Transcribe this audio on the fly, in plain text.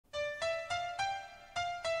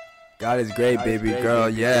God is great, baby girl,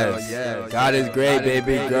 yes. God is great,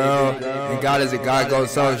 baby girl. And God is a God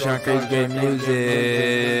GOLDSOUL. Sean creates great music.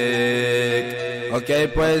 Okay,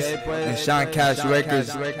 pues. And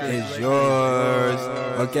SEANCashRecords is yours.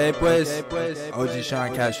 Okay, pues.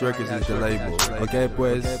 OgSeanCashRecords is the label. Okay,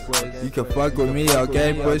 pues. You can fuck with me,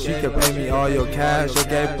 okay, pues. You can pay me all your cash,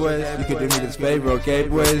 okay, pues. You can do me this favor, okay,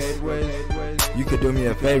 pues. You can do me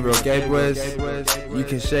a favor, okay, pues. You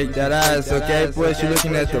can shake that ass, okay, pues. You're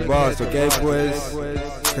looking at the boss, okay, pues.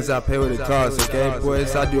 Cause I pay what it costs, okay,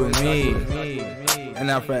 pues. I do me. And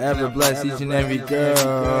I forever bless each and every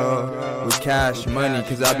girl with cash money,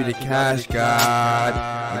 cause I be the cash god.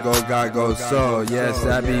 I God GOLDSOUL, yes,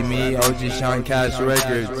 that be me.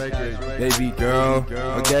 OgSeanCashRecords, baby girl.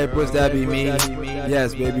 Okay, pues that be me.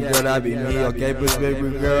 Yes, baby girl, that be me. Okay, pues baby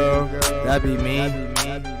girl, that be me.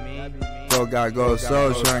 God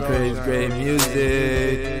GOLDSOUL, Sean creates great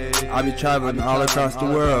music. I be traveling all across the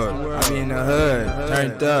world. I be in the hood,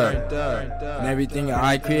 turned up. And everything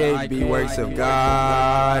I create be works of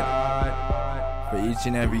God. For each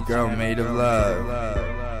and every girl made of love.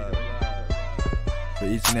 For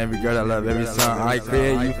each and every girl that love every song I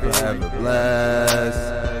create, you forever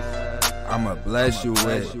blessed. I'ma bless you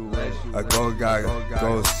with a God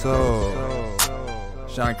GOLDSOUL.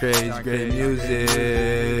 Sean creates great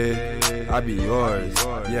music. I be yours.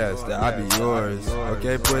 Yes, that I be yours.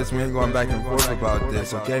 Okay, pues, we ain't going back and forth about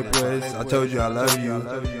this. Okay, pues, I told you I love you.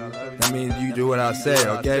 That means you do what I say.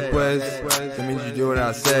 Okay, pues, that means you do what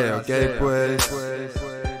I say. Okay, pues,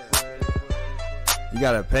 you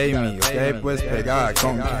gotta pay me. Okay, pues, pay God.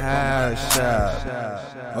 Come cash out.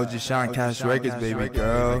 OgSeanCashRecords, baby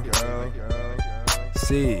girl.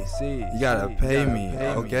 See, you gotta pay me.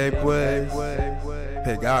 Okay, pues.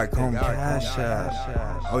 Pay God, come cash out.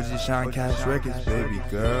 OgSeanCashRecords, baby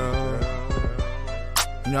girl.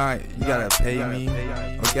 You know you gotta pay me.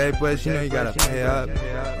 Okay, pues, you know you gotta pay up.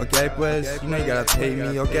 Okay, pues, you know you gotta pay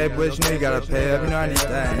me. Okay, pues, you know you gotta pay up. You know I need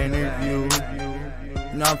that interview.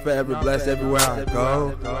 You know I'm forever blessed everywhere I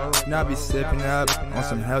go. You know I be sipping up on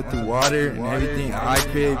some healthy water, and everything I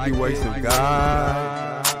create be works of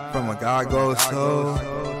God. From a God GOLDSOUL.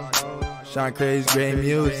 Sean creates great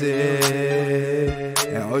music.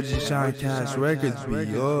 And OgSeanCashRecords be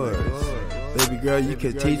yours. Baby girl, you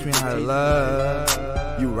could teach me how to love.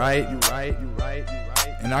 You right.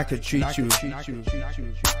 And I could treat you.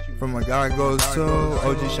 From a God GOLDSOUL,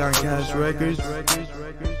 OgSeanCashRecords.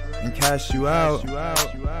 And cash you out.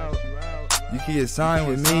 You can get signed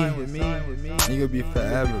with me. And you'll be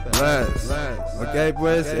forever blessed. Okay,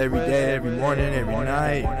 pues? Every day, every morning, every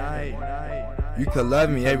night. You could love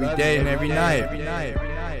me every day and every night.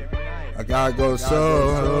 I God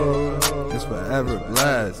GOLDSOUL is forever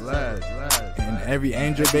blessed. And every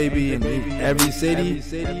angel baby in every city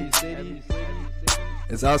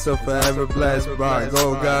is also forever blessed by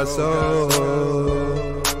GOLDSOUL.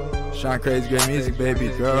 Sean creates great music, baby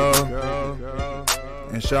girl.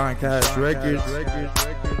 And SEANCashRecords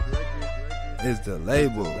is the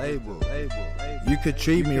label. You could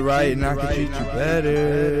treat me right and I could treat you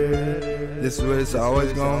better. This is what it's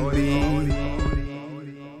always gonna be.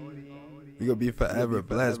 You gonna be forever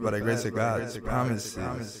blessed by the grace of God's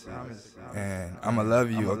promises. And I'ma love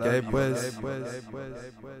you, okay, pues?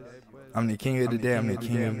 I'm the king of the day, I'm the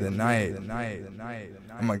king of the night.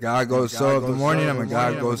 I'm a God GOLDSOUL of the morning, I'm a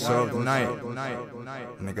God GOLDSOUL of the night.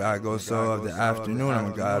 I'm a God GOLDSOUL of the afternoon, I'm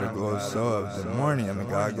a God GOLDSOUL of the morning, I'm a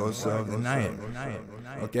God GOLDSOUL of the night.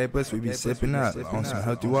 Okay, plus we be sipping up on some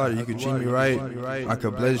healthy water. You could treat me right, I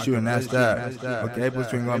could bless you, and that's that. Okay,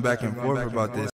 plus we ain't going back and forth about this.